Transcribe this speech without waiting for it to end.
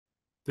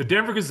The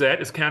Denver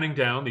Gazette is counting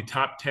down the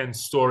top 10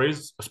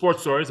 sports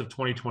stories of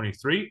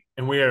 2023,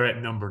 and we are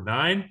at number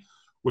 9,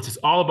 which is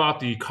all about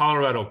the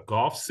Colorado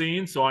golf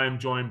scene. So I am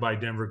joined by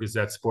Denver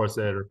Gazette sports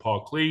editor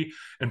Paul Klee.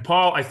 And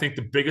Paul, I think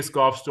the biggest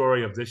golf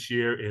story of this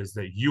year is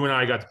that you and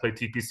I got to play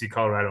TPC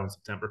Colorado in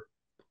September.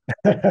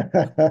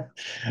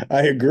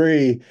 I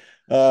agree.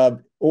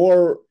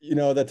 Or,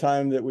 the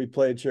time that we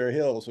played Cherry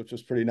Hills, which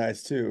was pretty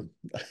nice too.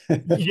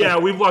 Yeah,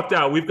 we've lucked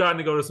out. We've gotten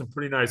to go to some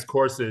pretty nice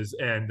courses,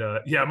 and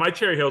yeah, my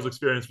Cherry Hills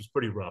experience was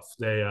pretty rough.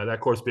 That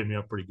course beat me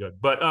up pretty good,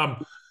 but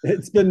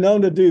It's been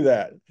known to do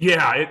that.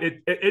 yeah,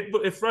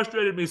 it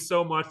frustrated me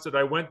so much that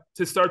I went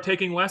to start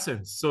taking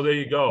lessons. So there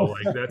you go.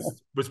 Like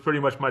that's was pretty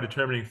much my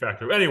determining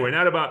factor. Anyway,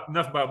 not about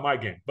enough about my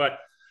game, but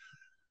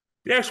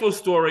the actual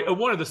story.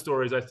 One of the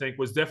stories I think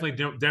was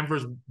definitely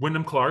Denver's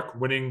Wyndham Clark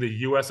winning the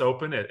U.S.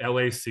 Open at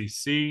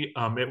LACC.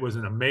 It was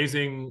an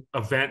amazing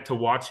event to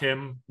watch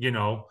him.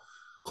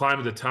 Climb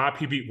to the top.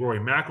 He beat Rory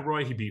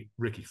McIlroy. He beat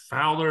Ricky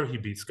Fowler. He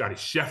beat Scotty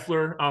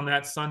Scheffler on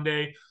that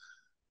Sunday.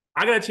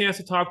 I got a chance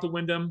to talk to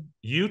Wyndham.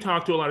 You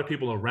talked to a lot of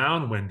people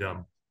around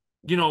Wyndham.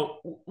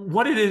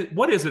 What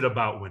is it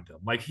about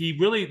Wyndham? Like he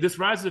really, this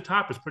rise to the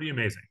top is pretty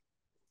amazing.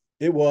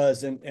 It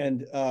was,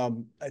 and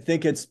I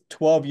think it's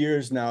 12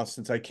 years now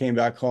since I came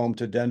back home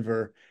to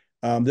Denver.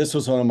 This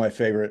was one of my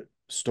favorite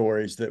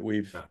stories that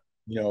we've,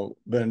 Yeah.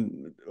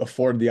 been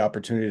afforded the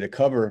opportunity to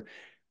cover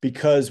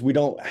because we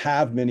don't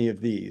have many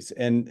of these.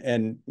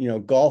 And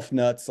golf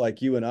nuts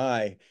like you and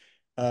I,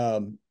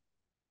 um,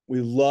 we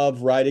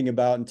love writing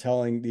about and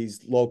telling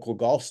these local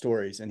golf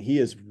stories. And he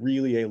is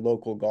really a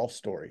local golf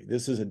story.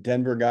 This is a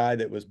Denver guy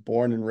that was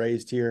born and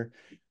raised here.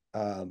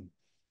 Um,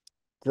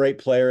 Great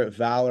player at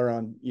Valor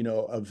on,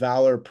 a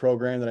Valor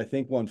program that I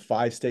think won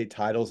 5 state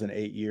titles in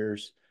 8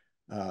 years.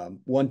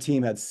 One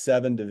team had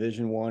 7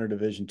 Division I or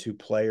Division II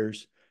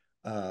players.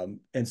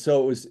 And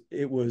so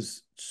it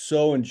was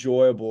so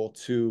enjoyable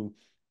to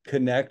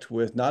connect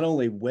with not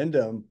only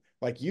Wyndham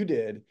like you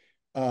did,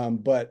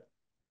 but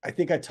I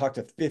think I talked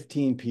to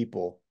 15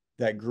 people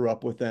that grew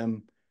up with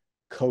him,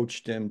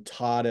 coached him,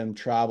 taught him,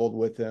 traveled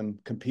with him,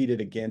 competed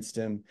against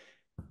him.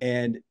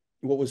 And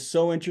what was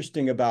so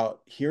interesting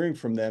about hearing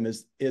from them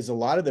is a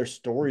lot of their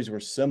stories were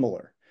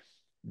similar,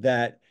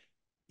 that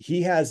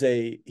he has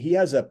a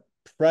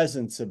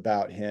presence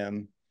about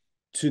him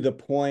to the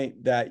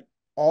point that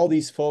all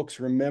these folks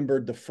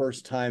remembered the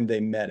first time they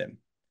met him.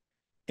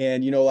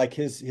 And like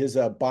his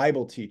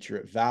Bible teacher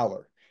at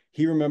Valor,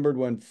 he remembered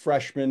when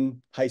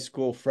high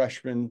school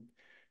freshman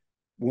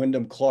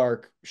Wyndham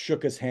Clark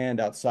shook his hand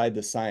outside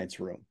the science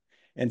room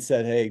and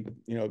said, "Hey,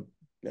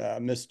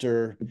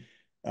 Mr.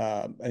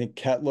 I think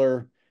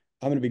Kettler,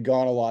 I'm going to be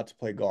gone a lot to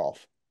play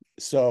golf.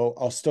 So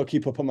I'll still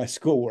keep up on my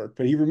schoolwork."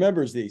 But he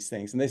remembers these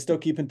things and they still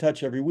keep in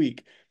touch every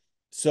week.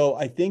 So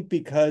I think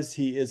because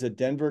he is a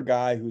Denver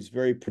guy who's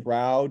very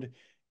proud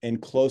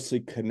and closely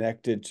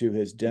connected to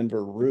his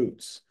Denver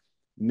roots,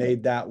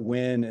 made that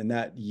win and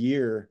that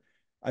year.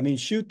 I mean,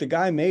 shoot, the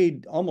guy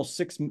made almost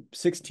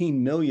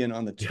 16 million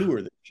on the Yeah.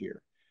 tour this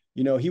year.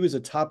 He was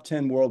a top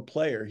 10 world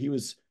player. He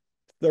was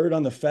third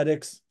on the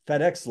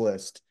FedEx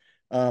list.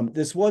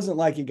 This wasn't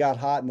like he got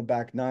hot in the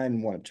back nine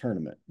and won a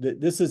tournament.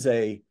 This is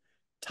a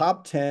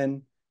top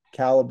 10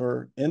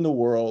 caliber in the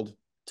world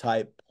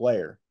type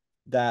player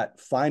that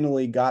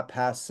finally got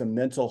past some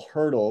mental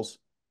hurdles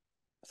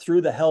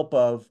through the help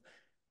of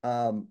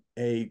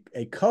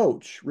a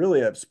coach,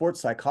 really a sports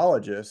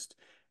psychologist,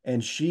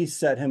 and she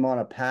set him on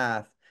a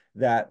path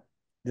that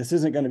this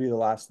isn't going to be the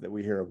last that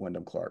we hear of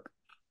Wyndham Clark.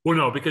 Well,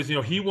 no, because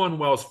he won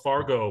Wells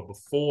Fargo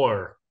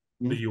before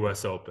the Mm-hmm.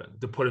 U.S. Open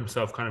to put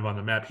himself kind of on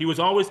the map. He was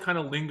always kind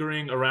of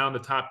lingering around the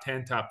top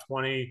 10, top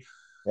 20.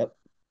 Yep.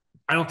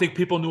 I don't think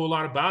people knew a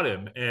lot about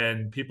him,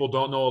 and people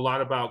don't know a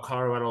lot about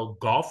Colorado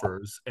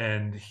golfers.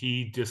 And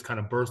he just kind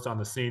of burst on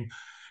the scene.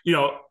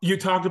 You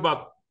talked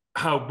about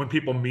how when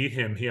people meet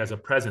him, he has a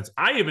presence.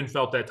 I even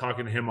felt that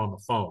talking to him on the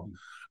phone.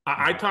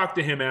 I talked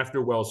to him after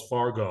Wells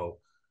Fargo,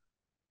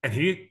 and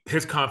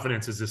his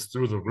confidence is just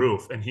through the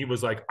roof. And he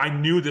was like, I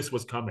knew this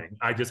was coming.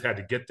 I just had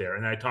to get there.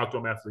 And I talked to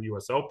him after the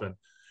US Open,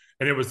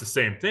 and it was the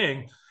same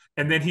thing.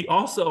 And then he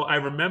also, I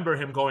remember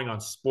him going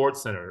on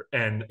Sports Center,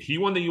 and he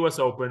won the US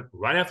Open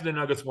right after the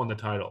Nuggets won the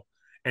title.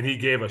 And he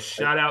gave a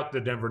shout out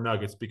to Denver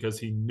Nuggets because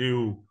he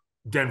knew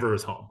Denver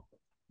is home.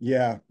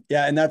 Yeah,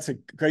 yeah, and that's a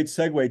great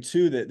segue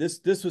too. That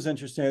this was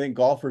interesting. I think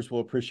golfers will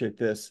appreciate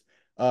this.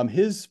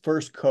 His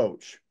first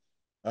coach,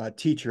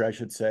 teacher, I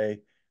should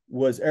say,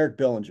 was Eric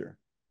Billinger,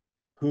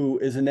 who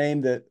is a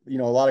name that a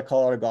lot of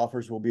Colorado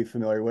golfers will be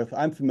familiar with.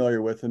 I'm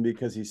familiar with him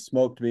because he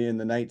smoked me in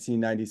the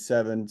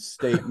 1997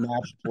 state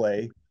match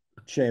play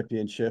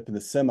championship in the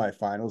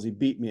semifinals. He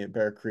beat me at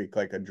Bear Creek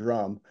like a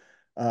drum.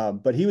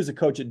 But he was a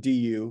coach at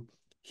DU.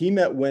 He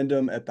met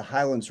Wyndham at the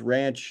Highlands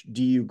Ranch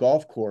DU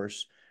golf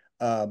course,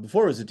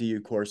 before it was a DU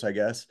course, I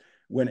guess,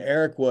 when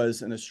Eric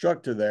was an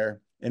instructor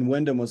there, and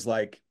Wyndham was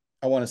like,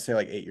 I want to say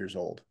like 8 years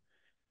old.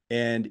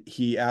 And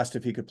he asked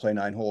if he could play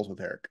 9 holes with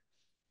Eric.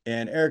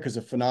 And Eric is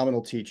a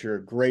phenomenal teacher,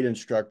 great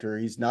instructor.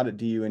 He's not at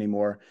DU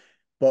anymore.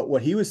 But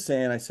what he was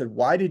saying, I said,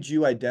 why did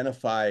you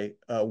identify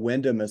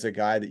Wyndham as a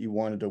guy that you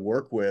wanted to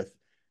work with?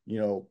 You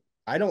know,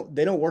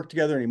 they don't work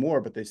together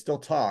anymore, but they still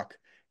talk.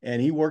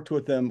 And he worked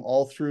with them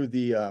all through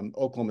the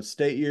Oklahoma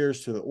State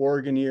years, to the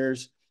Oregon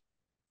years,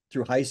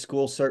 through high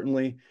school,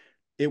 certainly.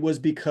 It was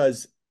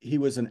because he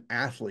was an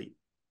athlete.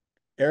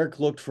 Eric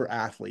looked for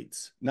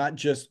athletes, not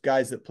just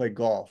guys that play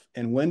golf.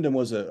 And Wyndham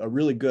was a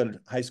really good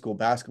high school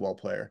basketball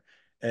player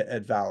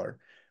at Valor.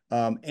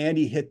 And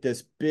he hit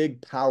this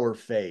big power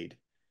fade.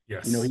 You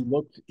know,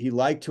 Yes. he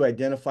liked to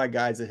identify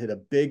guys that hit a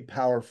big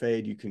power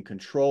fade. You can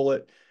control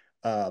it.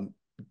 Um,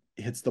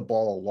 Hits the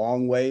ball a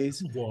long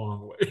ways.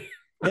 Long way.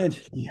 And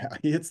yeah,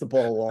 he hits the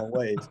ball a long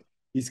ways.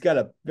 He's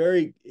got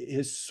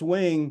his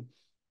swing,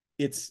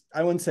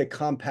 I wouldn't say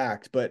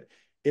compact, but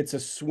it's a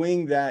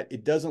swing that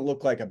it doesn't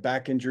look like a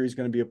back injury is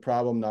going to be a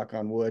problem, knock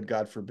on wood,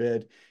 God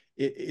forbid.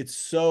 It's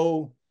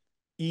so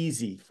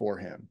easy for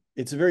him.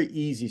 It's a very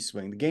easy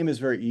swing. The game is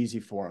very easy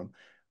for him.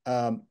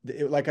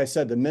 Like I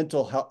said, the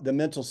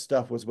mental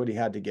stuff was what he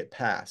had to get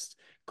past,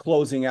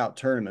 closing out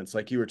tournaments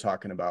like you were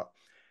talking about.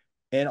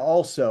 And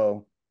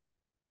also,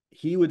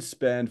 he would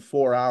spend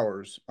 4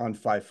 hours on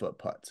 5-foot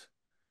putts,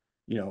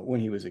 you know, when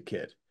he was a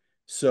kid.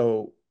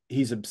 So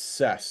he's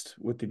obsessed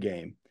with the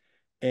game.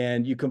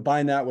 And you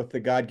combine that with the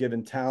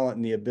God-given talent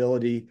and the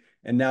ability,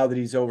 and now that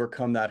he's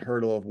overcome that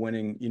hurdle of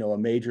winning, you know, a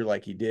major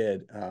like he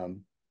did,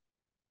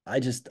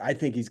 I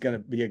think he's going to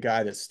be a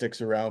guy that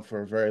sticks around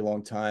for a very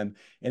long time.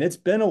 And it's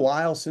been a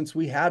while since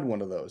we had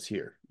one of those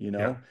here. You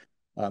Yeah.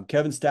 know,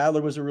 Kevin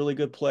Stadler was a really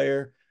good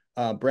player.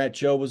 Brant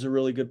Joe was a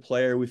really good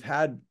player. We've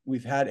had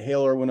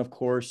Hale Irwin, of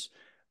course,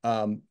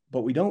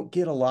 but we don't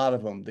get a lot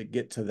of them that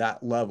get to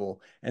that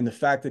level. And the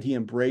fact that he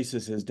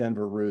embraces his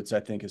Denver roots, I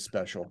think, is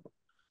special.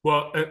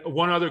 Well,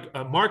 one other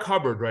Mark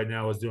Hubbard right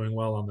now is doing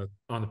well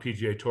on the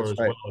PGA Tour That's as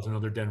well right. as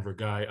another Denver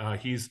guy.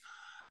 He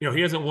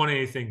hasn't won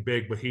anything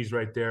big, but he's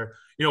right there.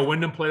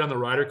 Wyndham played on the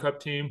Ryder Cup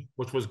team,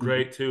 which was Mhm.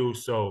 great too.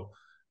 So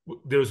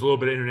there was a little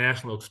bit of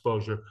international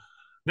exposure.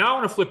 Now I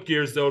want to flip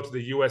gears though to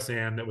the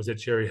USAM that was at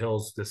Cherry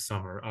Hills this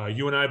summer.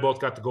 You and I both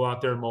got to go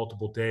out there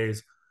multiple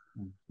days.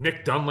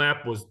 Nick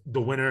Dunlap was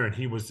the winner, and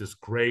he was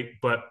just great.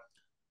 But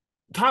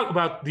talk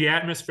about the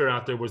atmosphere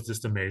out there was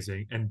just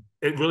amazing, and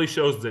it really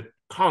shows that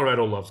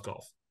Colorado loves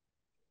golf.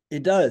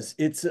 It does.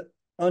 It's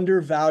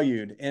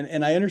undervalued.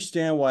 And I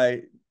understand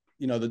why,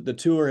 you know, the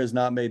tour has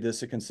not made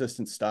this a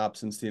consistent stop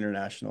since the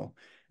international.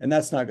 And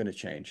that's not going to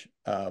change.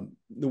 The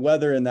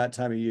weather in that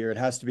time of year, it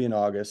has to be in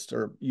August,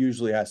 or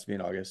usually has to be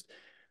in August.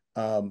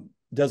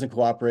 Doesn't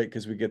cooperate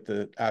because we get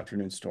the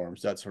afternoon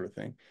storms, that sort of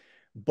thing.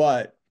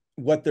 But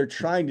what they're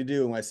trying to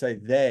do, when I say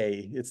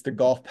it's the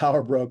golf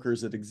power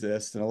brokers that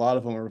exist, and a lot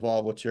of them are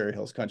involved with Cherry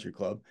Hills Country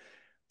Club,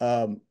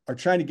 are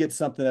trying to get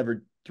something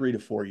every 3 to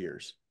 4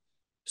 years.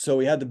 So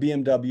we had the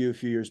BMW a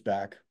few years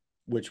back,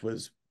 which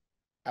was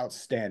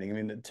outstanding. I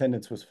mean, the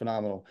attendance was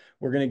phenomenal.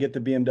 We're going to get the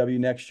BMW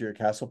next year at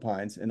Castle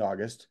Pines in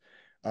August,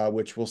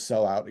 which will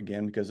sell out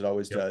again because it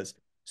always Yep. does.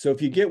 So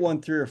if you get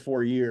one 3 or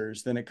 4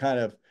 years, then it kind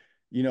of,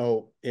 you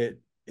know,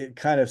 it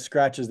kind of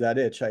scratches that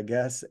itch, I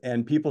guess,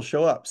 and people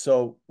show up.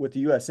 So with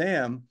the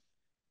USAM,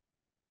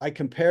 I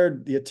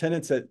compared the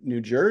attendance at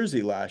New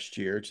Jersey last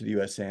year to the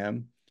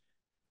USAM.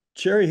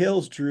 Cherry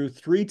Hills drew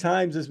 3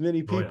 times as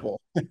many Oh yeah.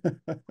 people.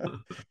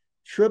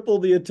 Triple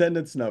the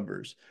attendance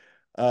numbers.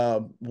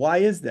 Why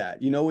is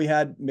that? You know, we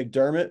had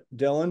McDermott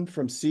Dillon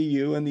from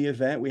CU in the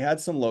event. We had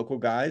some local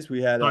guys.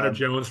 We had Connor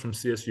Jones from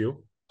CSU.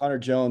 Hunter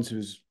Jones,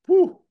 who's,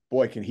 whew,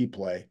 boy, can he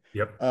play.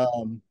 Yep.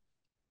 Um,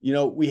 you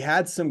know, we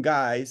had some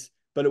guys,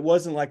 but it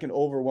wasn't like an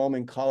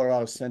overwhelming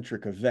Colorado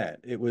centric event.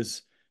 It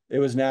was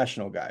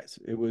national guys.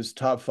 It was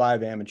top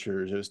 5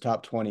 amateurs. It was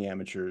top 20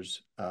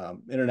 amateurs,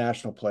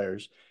 international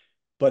players,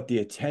 but the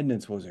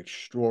attendance was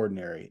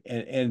extraordinary.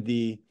 And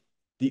the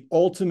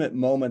ultimate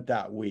moment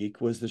that week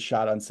was the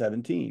shot on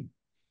 17,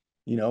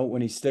 you know,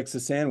 when he sticks a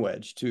sand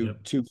wedge to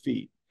Yep. 2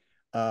 feet.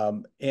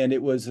 And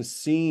it was a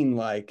scene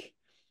like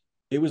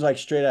it was like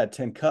straight out of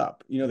Tin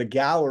Cup. You know, the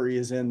gallery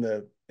is in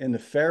the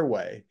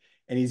fairway,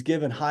 and he's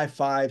giving high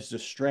fives to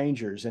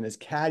strangers, and his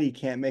caddy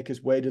can't make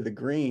his way to the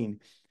green.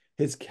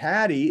 His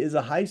caddy is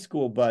a high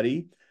school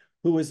buddy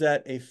who was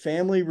at a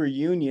family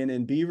reunion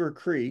in Beaver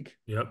Creek,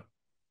 Yep.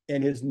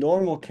 and his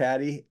normal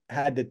caddy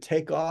had to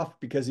take off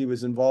because he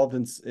was involved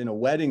in a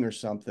wedding or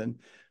something.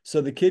 So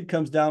the kid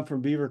comes down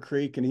from Beaver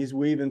Creek, and he's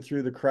weaving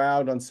through the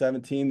crowd on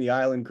 17, the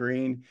island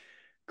green.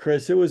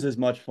 Chris, it was as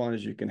much fun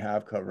as you can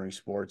have covering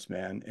sports,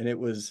 man. And it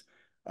was,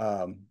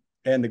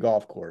 and the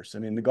golf course. I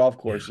mean, the golf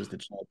Yeah. course is the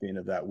champion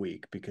of that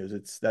week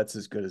because that's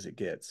as good as it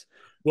gets.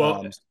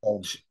 Well,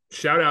 So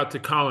shout out to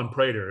Colin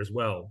Prater as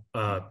well.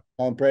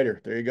 Alan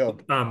Prater, there you go.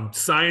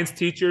 Science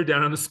teacher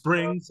down on the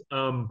Springs.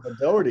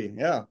 Doherty,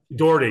 yeah.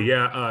 Doherty,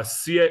 yeah.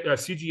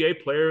 CGA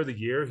Player of the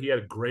Year. He had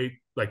a great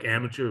like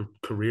amateur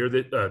career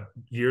that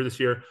year this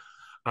year.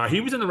 He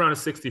was in the round of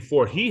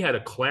 64. He had a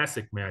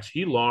classic match.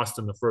 He lost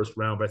in the first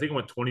round, but I think it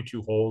went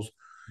 22 holes.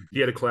 He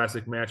had a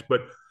classic match.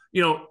 But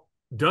you know,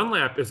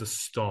 Dunlap is a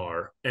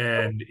star,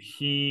 and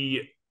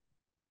he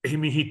I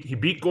mean, he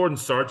beat Gordon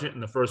Sargent in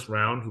the first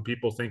round, who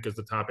people think is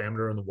the top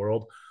amateur in the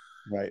world.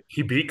 Right.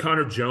 He beat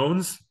Connor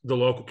Jones, the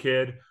local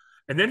kid,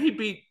 and then he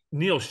beat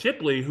Neil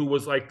Shipley, who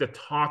was like the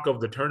talk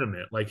of the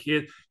tournament. Like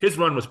his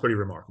run was pretty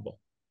remarkable.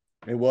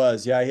 It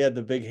was. Yeah, he had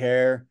the big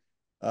hair.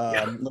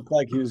 Yeah, Looked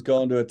like he was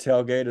going to a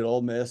tailgate at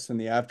Ole Miss in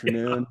the yeah,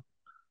 afternoon.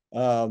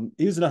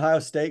 He was an Ohio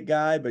State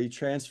guy, but he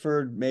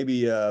transferred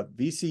maybe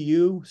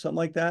VCU, something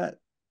like that.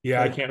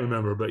 yeah. I Played can't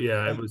remember, but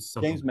yeah, it was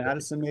something James like that.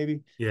 Madison,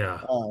 maybe.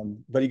 Yeah,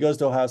 But he goes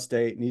to Ohio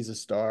State and he's a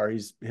star.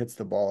 He's hits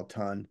the ball a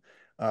ton.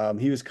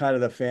 He was kind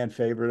of the fan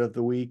favorite of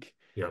the week.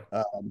 yeah.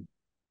 Um,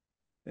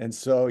 and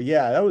so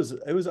yeah, that was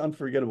it was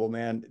unforgettable,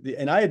 man.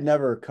 And I had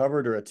never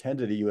covered or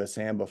attended a USAM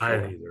I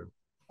didn't before.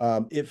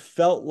 either. It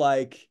felt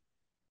like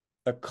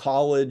a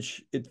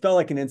college, it felt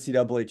like an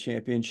NCAA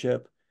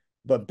championship,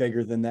 but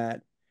bigger than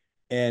that.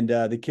 And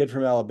the kid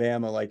from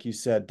Alabama, like you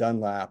said,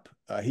 Dunlap,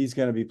 he's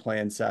going to be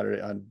playing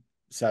Saturdays and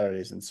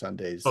Oh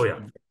Sundays yeah,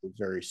 very,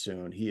 very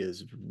soon. He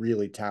is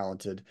really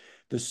talented.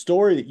 The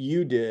story that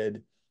you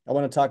did, I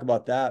want to talk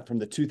about that from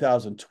the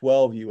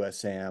 2012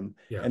 USAM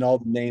yeah. and all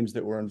the names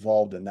that were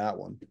involved in that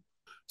one.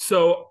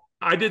 So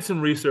I did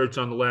some research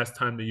on the last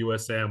time the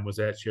USM was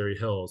at Cherry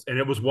Hills, and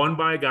it was won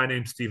by a guy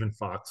named Stephen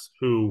Fox,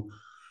 who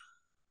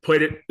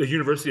played at the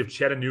University of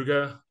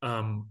Chattanooga.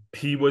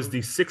 He was the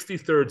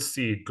 63rd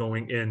seed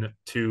going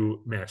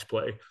into match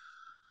play.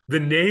 The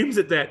names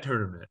at that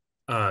tournament: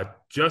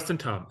 Justin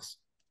Thomas,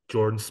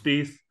 Jordan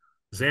Spieth,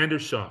 Xander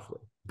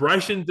Schauffele,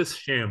 Bryson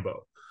DeChambeau,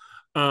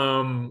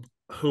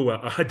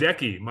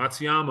 Hideki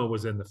Matsuyama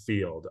was in the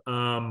field.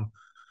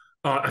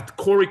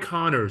 Corey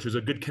Connors, who's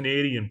a good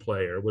Canadian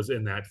player, was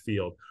in that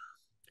field.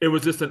 It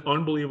was just an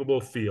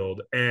unbelievable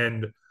field.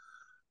 And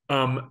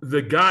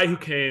the guy who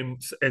came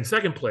in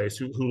second place,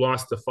 who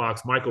lost to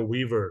Fox, Michael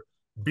Weaver,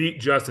 beat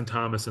Justin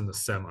Thomas in the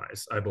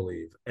semis, I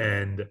believe.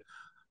 And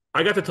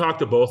I got to talk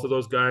to both of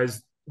those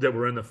guys that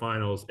were in the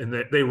finals, and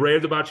they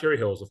raved about Cherry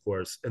Hills, of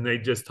course, and they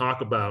just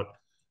talk about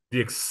the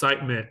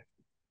excitement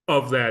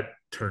of that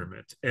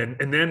tournament, and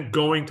then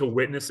going to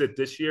witness it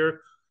this year.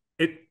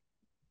 It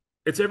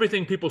it's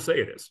everything people say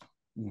it is.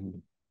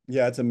 Mhm.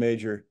 Yeah, it's a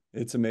major.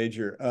 It's a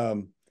major.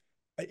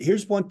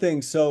 Here's one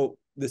thing. So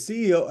the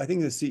CEO, I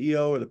think the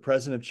CEO or the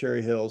president of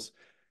Cherry Hills,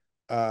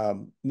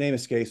 name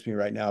escapes me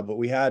right now, but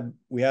we had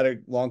a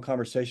long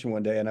conversation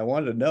one day, and I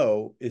wanted to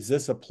know, is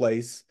this a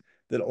place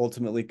that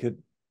ultimately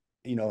could,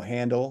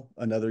 handle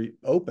another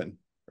Open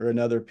or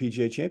another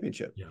PGA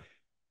Championship? Yeah,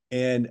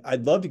 And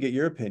I'd love to get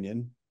your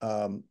opinion.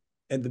 And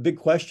the big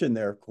question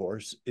there, of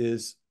course,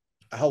 is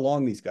how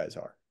long these guys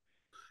are,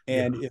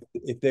 yeah. and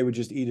if they would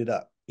just eat it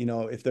up.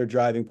 If they're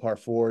driving par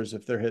fours,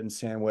 if they're hitting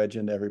sand wedge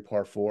into every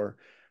par four.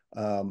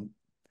 Um,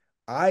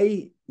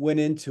 I went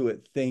into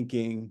it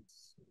thinking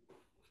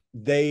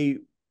they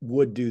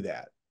would do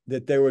that,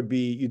 that there would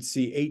be, you'd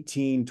see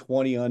 18,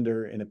 20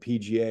 under in a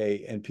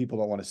PGA, and people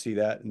don't want to see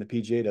that, and the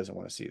PGA doesn't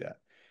want to see that.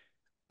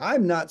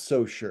 I'm not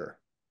so sure.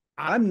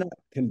 I, I'm not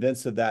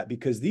convinced of that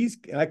because these,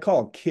 and I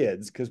call them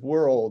kids because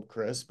we're old,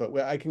 Chris, but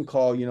I can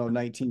call,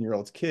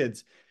 19-year-olds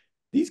kids.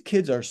 These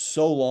kids are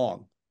so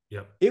long.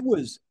 yeah. It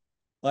was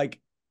like,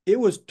 it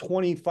was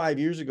 25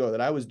 years ago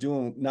that I was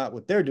doing not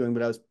what they're doing,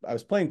 but I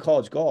was playing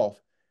college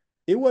golf.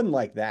 It wasn't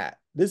like that.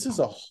 This is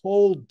a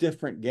whole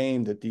different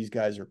game that these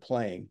guys are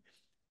playing.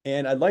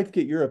 And I'd like to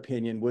get your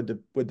opinion. Would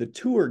the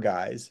tour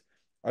guys,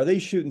 are they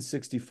shooting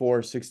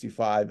 64,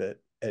 65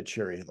 at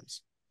Cherry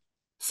Hills?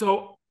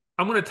 So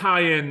I'm going to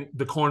tie in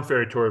the Corn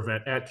Ferry Tour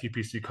event at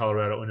TPC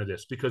Colorado into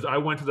this because I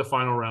went to the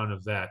final round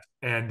of that,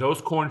 and those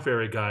Corn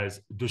Ferry guys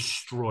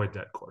destroyed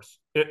that course.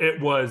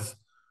 It was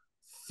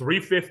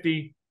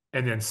 350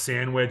 and then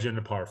sandwich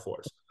into par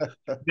fours.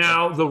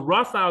 Now, the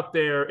rough out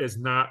there is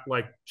not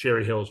like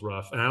Cherry Hills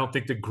rough, and I don't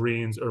think the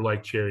greens are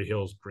like Cherry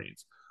Hills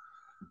greens.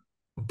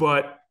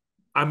 But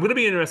I'm going to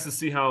be interested to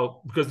see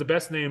how, because the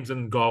best names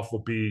in golf will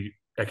be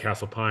at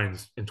Castle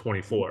Pines in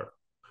 24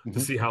 to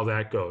Mhm. see how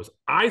that goes.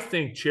 I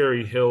think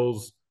Cherry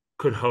Hills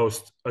could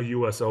host a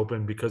U.S.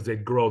 Open because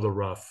they'd grow the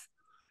rough.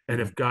 And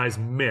Mhm. if guys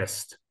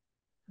missed,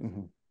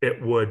 Mhm.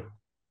 it would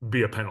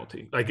be a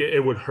penalty. Like it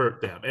would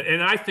hurt them.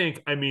 And I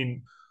think, I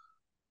mean,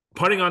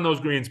 putting on those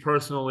greens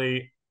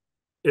personally,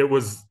 it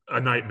was a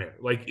nightmare.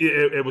 Like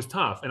it was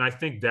tough. And I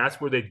think that's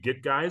where they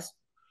get guys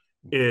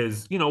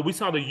is, we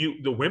saw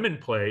the women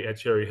play at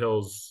Cherry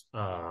Hills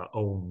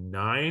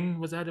 09,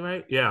 was that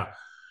right? Yeah.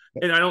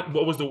 And I don't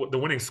what was the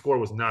winning score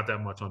was not that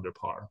much under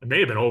par. It may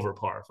have been over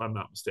par if I'm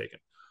not mistaken.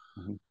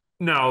 Mhm.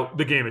 Now,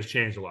 the game has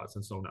changed a lot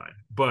since '09.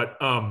 But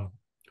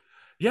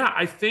yeah,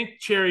 I think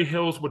Cherry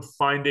Hills would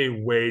find a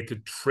way to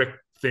trick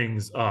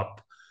things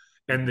up.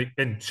 And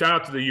shout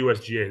out to the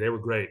USGA. They were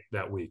great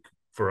that week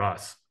for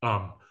us.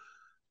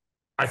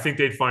 I think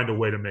they'd find a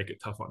way to make it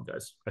tough on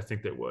guys. I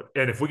think they would.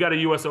 And if we got a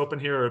US Open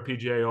here or a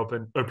PGA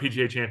Open or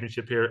PGA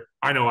Championship here,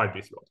 I know I'd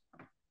be thrilled.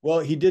 Well,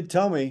 he did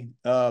tell me,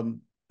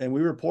 and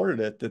we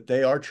reported it, that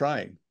they are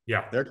trying.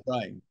 Yeah. They're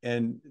trying.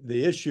 And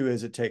the issue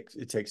is it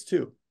takes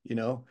two,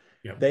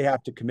 Yeah. they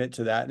have to commit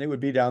to that. And it would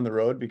be down the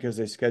road because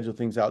they schedule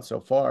things out so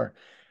far.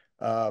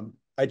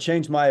 I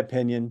changed my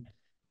opinion.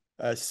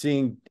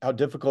 seeing how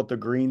difficult the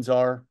greens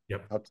are,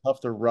 Yep. how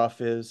tough the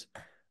rough is.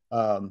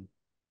 Um,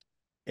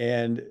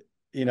 and,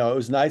 it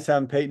was nice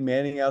having Peyton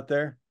Manning out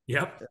there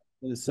Yep.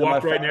 in the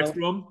Walked right next semifinal.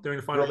 to him during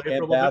the final Great day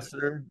for a little bit.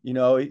 ambassador.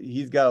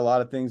 He's got a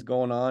lot of things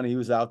going on. He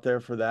was out there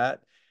for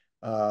that.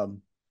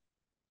 Um,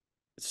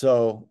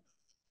 so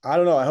I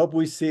don't know. I hope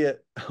we see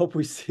it. I hope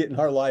we see it in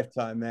our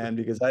lifetime, man,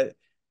 because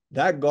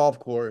that golf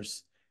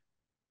course,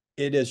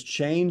 it has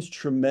changed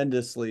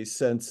tremendously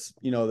since,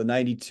 the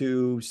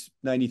 92,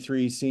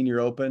 93 Senior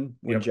Open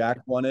when Yep. Jack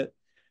won it.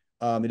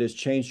 It has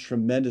changed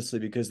tremendously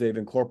because they've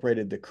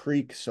incorporated the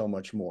creek so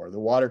much more. The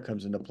water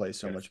comes into play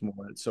so Yes. much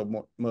more. It's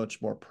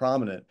much more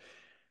prominent,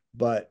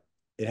 but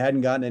it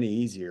hadn't gotten any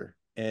easier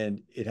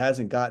and it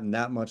hasn't gotten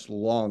that much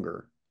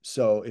longer.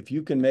 So if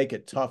you can make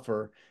it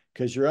tougher,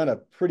 because you're in a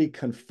pretty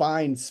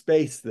confined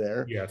space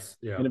there Yes.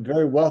 Yeah. in a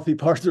very wealthy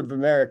part of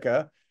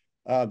America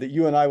that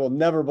you and I will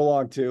never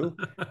belong to.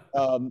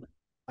 Um,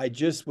 I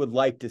just would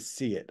like to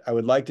see it. I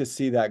would like to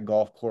see that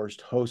golf course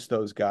host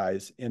those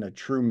guys in a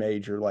true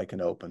major like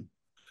an Open.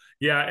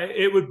 Yeah,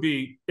 it would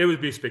be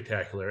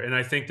spectacular, and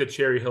I think that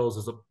Cherry Hills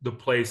is the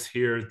place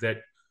here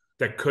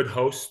that could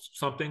host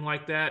something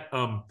like that.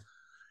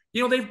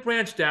 They've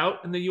branched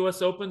out in the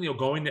U.S. Open.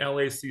 Going to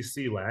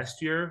LACC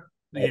last year,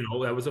 Right.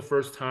 that was the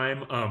first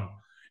time.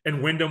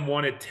 And Wyndham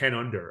won at 10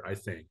 under, I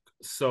think.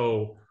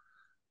 So,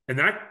 and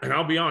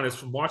I'll be honest,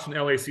 from watching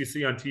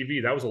LACC on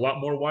TV, that was a lot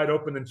more wide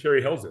open than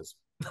Cherry Hills is.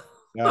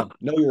 Yeah,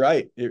 no, you're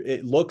right.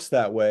 It looks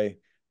that way.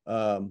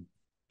 Um,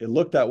 it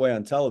looked that way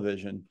on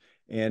television,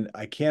 and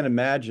I can't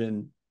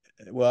imagine.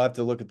 Well, I have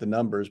to look at the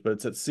numbers, but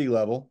it's at sea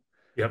level.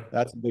 Yep.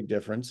 That's a big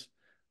difference.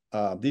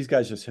 These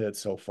guys just hit it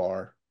so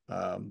far.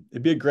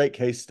 It'd be a great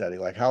case study.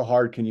 Like, how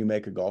hard can you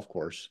make a golf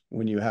course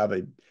when you have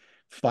a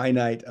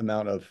finite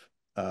amount of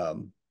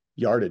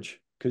yardage?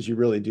 Because you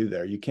really do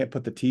there. You can't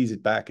put the tees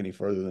back any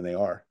further than they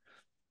are.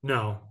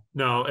 No,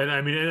 no, and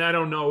I mean, and I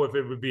don't know if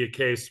it would be a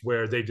case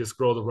where they just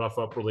grow the rough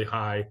up really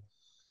high,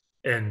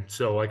 and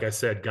so, like I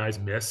said, guys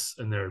miss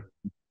and they're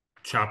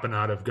chopping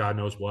out of God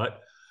knows what.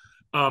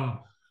 Um,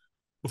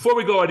 Before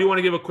we go, I do want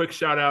to give a quick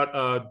shout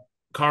out.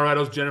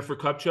 Colorado's Jennifer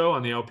Kupcho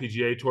on the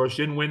LPGA Tour. She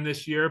didn't win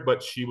this year,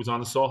 but she was on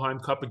the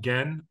Solheim Cup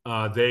again.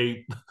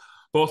 They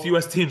both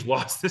U.S. teams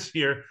lost this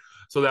year,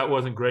 so that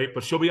wasn't great.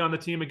 But she'll be on the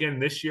team again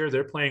this year.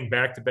 They're playing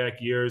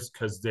back-to-back years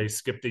because they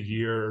skipped a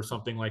year or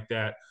something like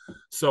that.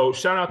 So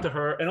shout out to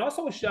her, and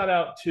also a shout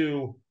out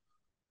to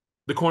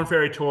the Corn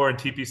Ferry Tour and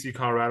TPC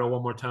Colorado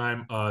one more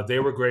time. They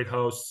were great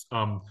hosts.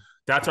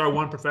 That's our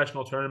one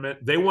professional tournament.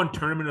 They won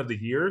Tournament of the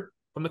Year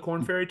from the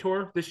Corn Ferry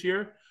Tour this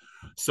year,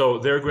 so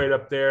they're great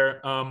up there.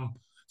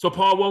 So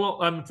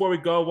Paul, before we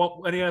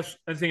go,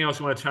 anything else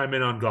you want to chime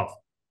in on golf?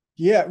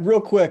 Yeah,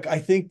 real quick. I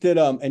think that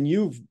and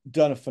you've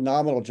done a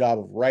phenomenal job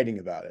of writing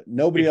about it.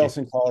 Nobody Thank you. else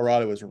in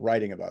Colorado is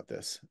writing about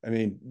this. I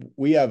mean,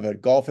 we have a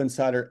Golf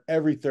Insider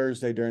every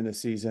Thursday during the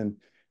season,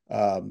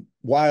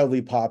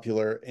 wildly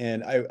popular.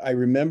 And I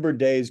remember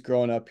days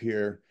growing up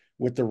here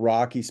with the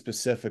Rockies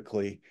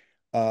specifically,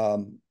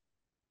 um,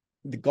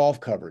 the golf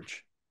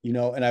coverage,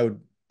 and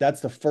that's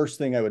the first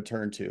thing I would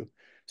turn to.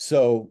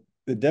 So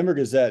the Denver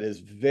Gazette is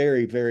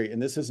very, very,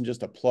 and this isn't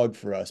just a plug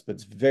for us, but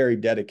it's very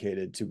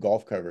dedicated to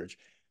golf coverage.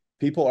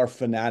 People are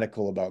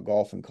fanatical about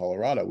golf in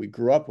Colorado. We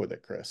grew up with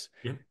it, Chris.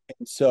 Yeah.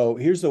 And so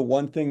here's the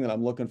one thing that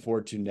I'm looking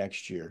forward to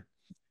next year: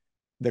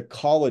 the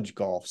college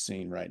golf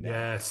scene right now.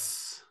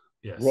 Yes.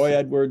 Yes. Roy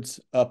Edwards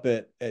up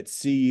at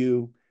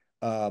CU.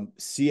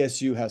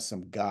 CSU has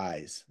some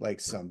guys, like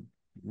some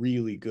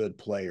really good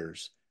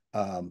players.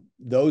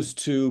 Those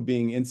two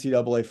being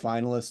NCAA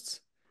finalists,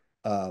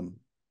 um,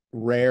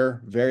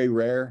 rare, very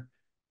rare.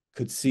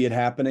 Could see it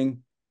happening.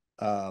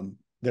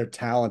 They're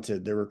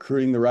talented. They're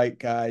recruiting the right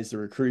guys. They're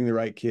recruiting the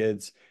right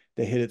kids.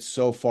 They hit it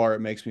so far, it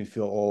makes me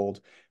feel old.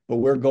 But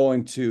we're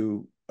going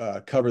to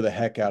cover the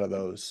heck out of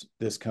those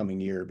this coming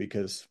year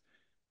because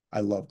I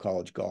love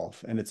college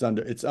golf, and it's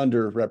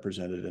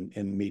underrepresented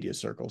in media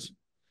circles.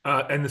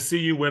 And the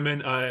CU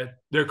women,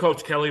 their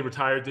coach Kelly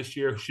retired this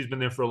year. She's been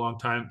there for a long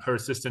time. Her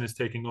assistant is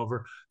taking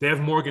over. They have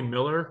Morgan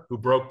Miller, who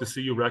broke the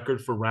CU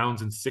record for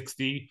rounds in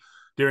 60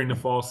 during the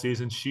fall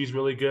season. She's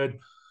really good.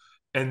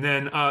 And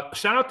then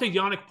shout out to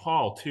Yannick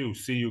Paul, too,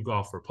 CU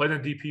golfer. Played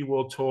on the DP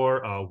World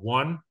Tour,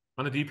 won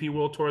on the DP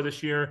World Tour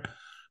this year.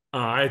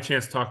 I had a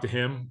chance to talk to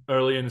him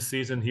early in the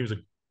season. He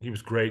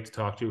was great to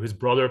talk to. His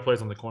brother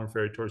plays on the Corn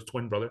Ferry Tour. His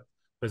twin brother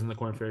plays on the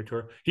Corn Ferry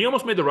Tour. He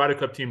almost made the Ryder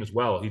Cup team as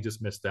well. He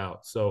just missed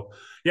out. So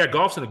yeah,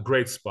 golf's in a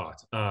great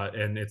spot,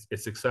 and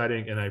it's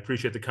exciting. And I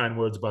appreciate the kind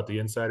words about the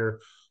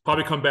insider.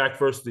 Probably come back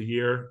first of the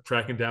year,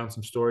 tracking down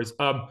some stories.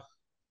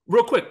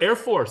 Real quick, Air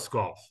Force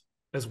golf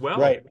as well.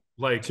 Right.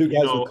 Like Two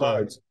guys with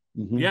cards.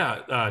 Mm-hmm.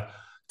 yeah,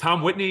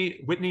 Tom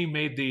Whitney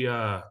made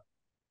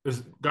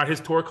got his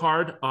tour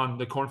card on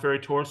the Corn Ferry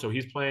Tour, so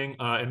he's playing.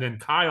 And then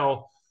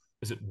Kyle,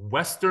 is it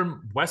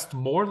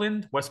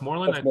Westmoreland?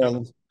 Westmoreland.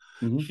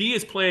 Mm-hmm. He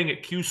is playing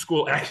at Q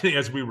School actually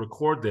as we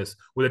record this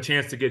with a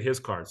chance to get his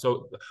card.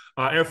 So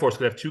Air Force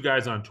could have two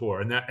guys on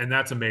tour, and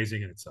that's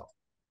amazing in itself.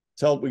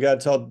 We got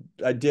to tell,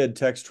 I did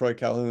text Troy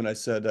Calhoun. I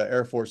said,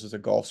 Air Force is a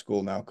golf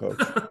school now, coach.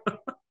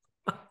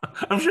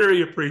 I'm sure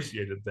he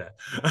appreciated that.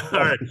 All Yeah,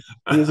 right.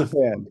 he is a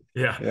fan.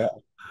 Yeah. Yeah.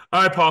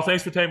 All right, Paul.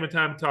 Thanks for taking the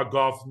time to talk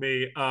golf with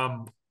me.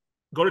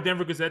 Go to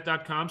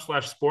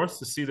denvergazette.com/sports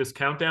to see this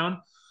countdown.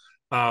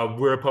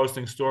 We're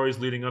posting stories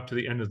leading up to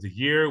the end of the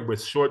year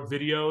with short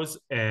videos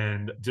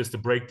and just a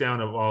breakdown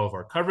of all of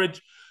our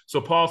coverage.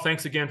 So, Paul,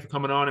 thanks again for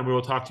coming on, and we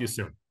will talk to you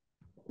soon.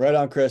 Right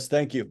on, Chris.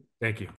 Thank you. Thank you.